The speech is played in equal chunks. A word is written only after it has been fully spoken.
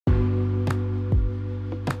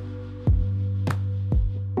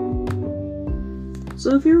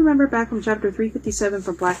So if you remember back from chapter 357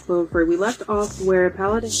 from Black Clover, we left off where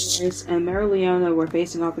Paladin Morris and Meriliona were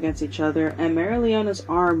facing off against each other, and Meriliona's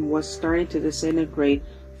arm was starting to disintegrate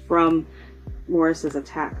from Morris's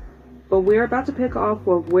attack. But we're about to pick off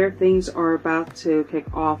where things are about to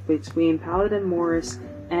kick off between Paladin Morris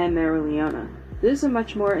and Meriliona. This and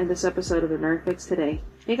much more in this episode of the Nerd Fix today.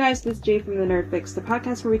 Hey guys, this is Jay from the Nerd Fix, the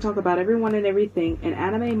podcast where we talk about everyone and everything in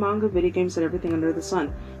anime, manga, video games, and everything under the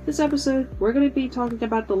sun. This episode, we're going to be talking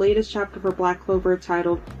about the latest chapter for Black Clover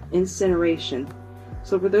titled Incineration.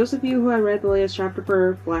 So for those of you who have read the latest chapter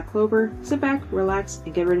for Black Clover, sit back, relax,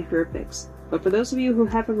 and get ready for your fix. But for those of you who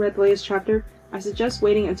haven't read the latest chapter, I suggest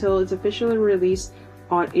waiting until it's officially released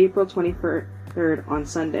on April 23rd on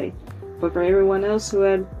Sunday. But for everyone else who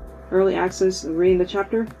had early access to reading the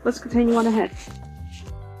chapter, let's continue on ahead.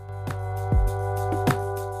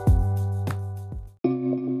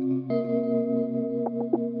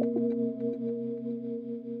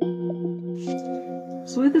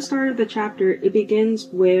 So at the start of the chapter, it begins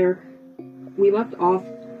where we left off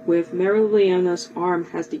with Meriliona's arm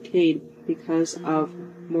has decayed because of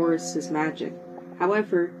Morris's magic.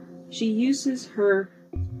 However, she uses her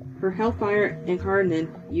Hellfire Incarnate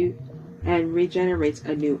and regenerates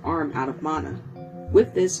a new arm out of mana.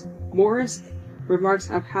 With this, Morris remarks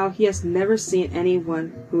of how he has never seen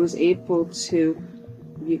anyone whose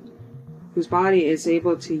body is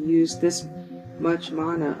able to use this much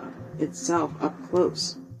mana itself up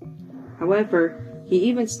close. However, he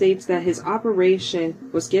even states that his operation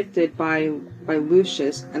was gifted by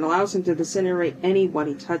Lucius and allows him to disintegrate anyone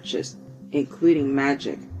he touches, including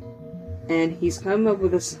magic. And he's come up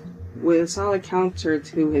with a solid counter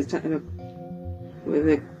to his tentacles,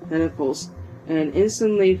 and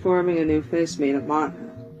instantly forming a new fist made of mana.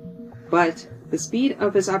 But the speed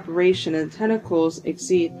of his operation and tentacles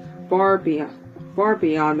exceed far beyond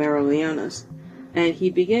Meriliona's, and he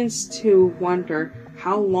begins to wonder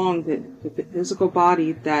how long the physical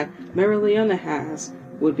body that Meriliona has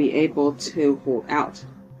would be able to hold out.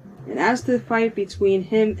 And as the fight between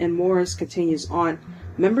him and Morris continues on,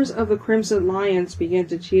 members of the Crimson Alliance begin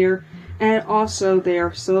to cheer, and also they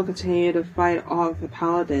are still continuing to fight off the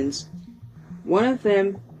Paladins. One of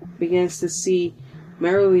them begins to see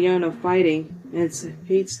Meriliona fighting, and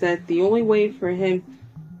states that the only way for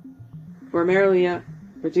Meriliona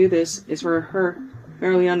to do this is for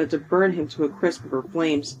Meriliona to burn him to a crisp with her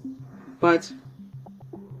flames. But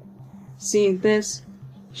seeing this,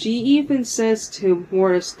 she even says to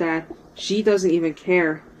Morris that she doesn't even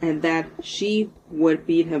care and that she would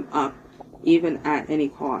beat him up even at any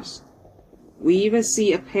cost. We even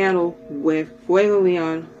see a panel with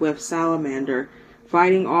Fuego with Salamander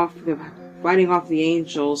fighting off the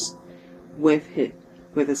angels with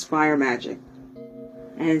his fire magic.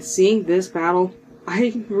 And seeing this battle,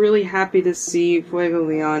 I'm really happy to see Fuego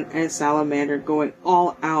and Salamander going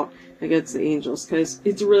all out against the angels, because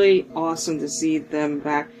it's really awesome to see them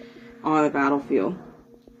back on the battlefield.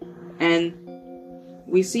 And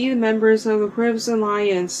we see the members of the Crimson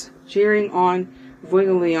Alliance cheering on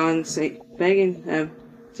Fuego, begging them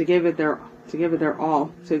to give it their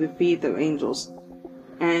all to defeat the angels.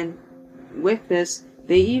 And with this,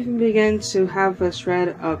 they even begin to have a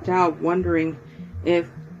shred of doubt, wondering if,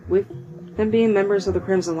 with them being members of the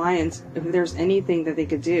Crimson Alliance, if there's anything that they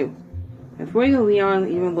could do. And Fuego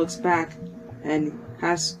even looks back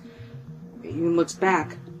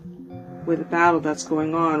with the battle that's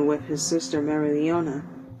going on with his sister Meriliona,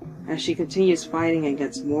 as she continues fighting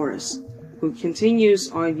against Morris, who continues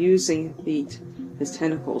on using his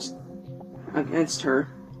tentacles against her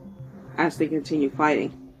as they continue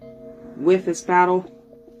fighting. With this battle,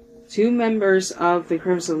 two members of the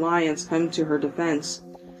Crimson Alliance come to her defense,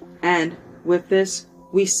 and with this,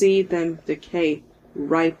 we see them decay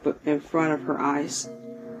right in front of her eyes.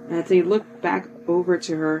 And they look back over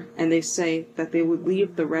to her, and they say that they would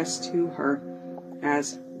leave the rest to her,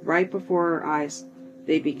 as right before her eyes,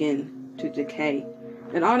 they begin to decay.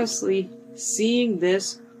 And honestly, seeing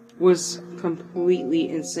this was completely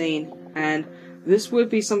insane, and this would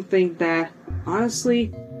be something that,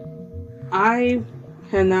 honestly, I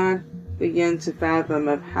cannot begin to fathom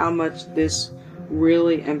of how much this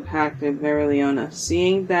really impacted Meriliona.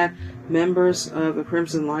 Seeing that members of the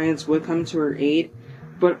Crimson Alliance would come to her aid,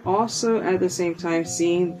 but also at the same time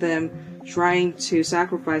seeing them trying to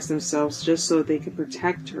sacrifice themselves just so they could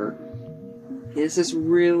protect her. This is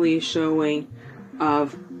really showing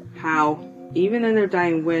of how, even in their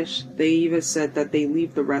dying wish, they even said that they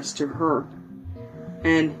leave the rest to her.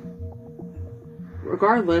 And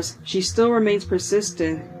regardless, she still remains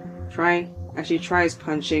persistent, as she tries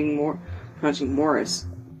punching Morris.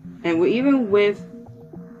 And even with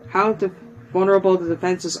how vulnerable the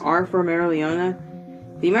defenses are for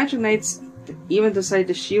Mereoleona, the Magic Knights even decide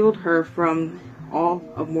to shield her from all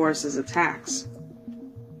of Morris's attacks.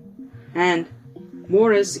 And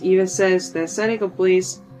Morris even says that setting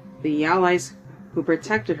ablaze the allies who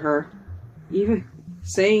protected her, even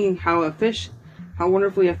saying how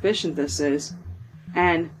wonderfully efficient this is.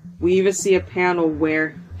 And we even see a panel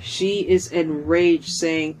where she is enraged,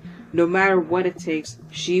 saying no matter what it takes,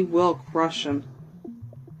 she will crush him.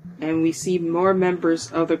 And we see more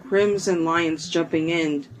members of the Crimson Lions jumping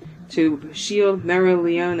in to shield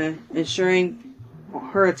Mereoleona, ensuring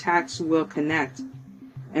her attacks will connect.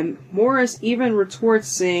 And Morris even retorts,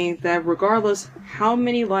 saying that regardless how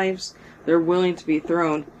many lives they're willing to be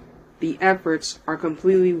thrown, the efforts are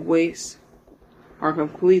completely wasteful,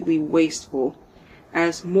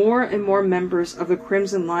 as more and more members of the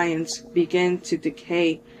Crimson Lions begin to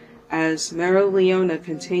decay as Mereoleona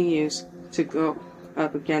continues to go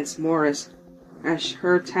up against Morris, as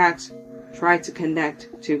her attacks try to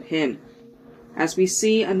connect to him. As we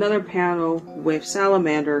see another panel with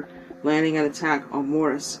Salamander landing an attack on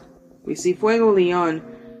Morris. We see Fuego Leon.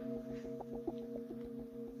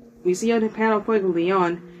 We see on the panel Fuego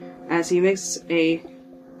Leon as he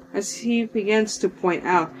begins to point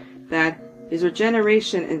out that his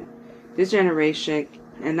regeneration in this generation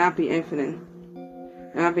cannot be infinite.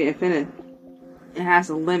 It has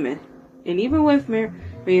a limit. And even with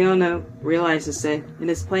Mereoleona realizes it and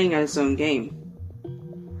is playing at his own game.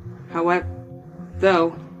 However,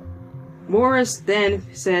 though, Morris then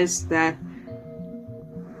says that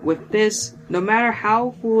with this, no matter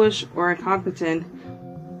how foolish or incompetent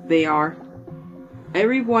they are,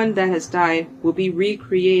 everyone that has died will be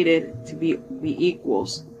recreated to be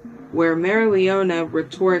equals. Where Mereoleona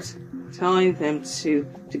retorts, telling them to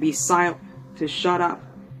be silent, to shut up,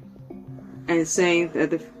 and saying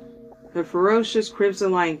that the ferocious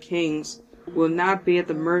Crimson Lion Kings will not be at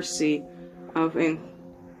the mercy of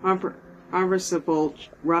unreasonable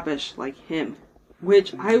rubbish like him.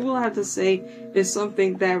 Which I will have to say is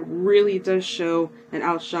something that really does show and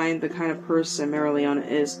outshine the kind of person Mereoleona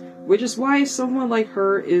is. Which is why someone like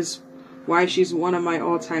her is why she's one of my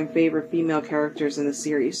all-time favorite female characters in the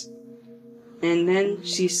series. And then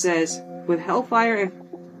she says, with Hellfire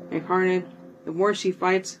incarnate, the more she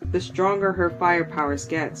fights, the stronger her fire powers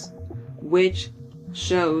gets. Which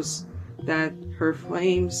shows that her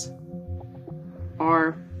flames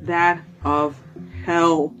are that of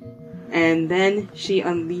hell. And then she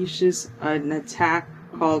unleashes an attack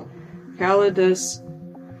called Calidus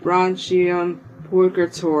Bronchium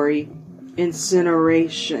Purgatory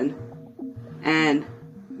Incineration. And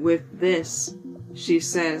with this, she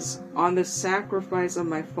says, on the sacrifice of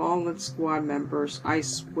my fallen squad members, I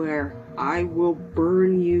swear I will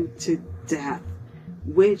burn you to death.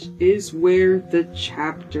 Which is where the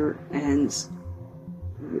chapter ends.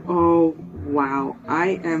 Oh, wow.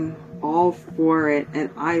 I am all for it, and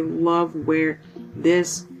I love where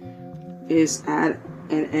this is at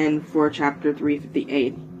an end for chapter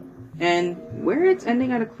 358. And where it's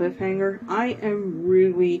ending at a cliffhanger, I am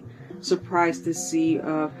really surprised to see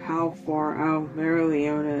of how far out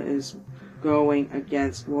Mereoleona is going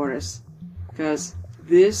against Morris. Because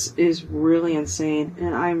this is really insane,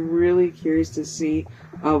 and I'm really curious to see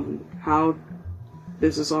of how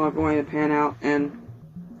this is all going to pan out and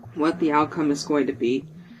what the outcome is going to be.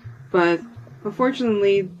 But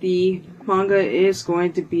unfortunately, the manga is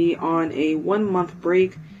going to be on a 1-month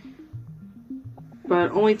break,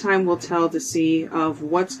 but only time will tell to see of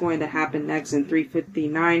what's going to happen next in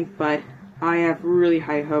 359, but I have really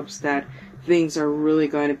high hopes that things are really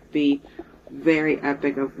going to be very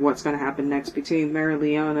epic of what's going to happen next between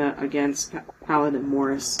Mereoleona against Paladin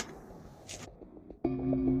Morris.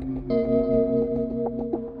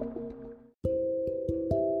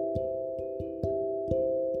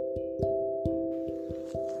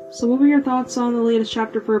 So what were your thoughts on the latest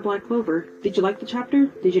chapter for Black Clover? Did you like the chapter?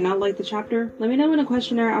 Did you not like the chapter? Let me know in a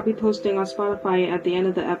questionnaire I'll be posting on Spotify at the end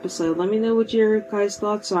of the episode. Let me know what your guys'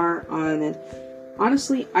 thoughts are on it.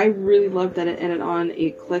 Honestly, I really love that it ended on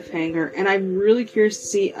a cliffhanger, and I'm really curious to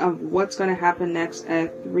see what's going to happen next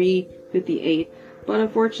at 358. But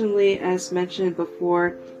unfortunately, as mentioned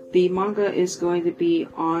before, the manga is going to be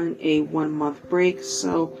on a 1-month break,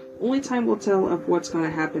 so only time will tell of what's going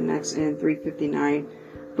to happen next in 359.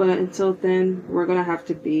 But until then, we're going to have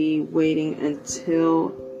to be waiting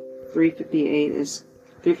until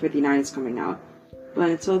 359 is coming out. But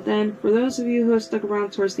until then, for those of you who have stuck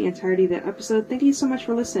around towards the entirety of the episode, thank you so much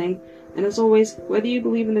for listening. And as always, whether you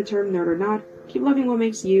believe in the term nerd or not, keep loving what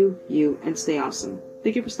makes you, you, and stay awesome.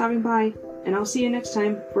 Thank you for stopping by, and I'll see you next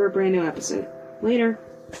time for a brand new episode. Later!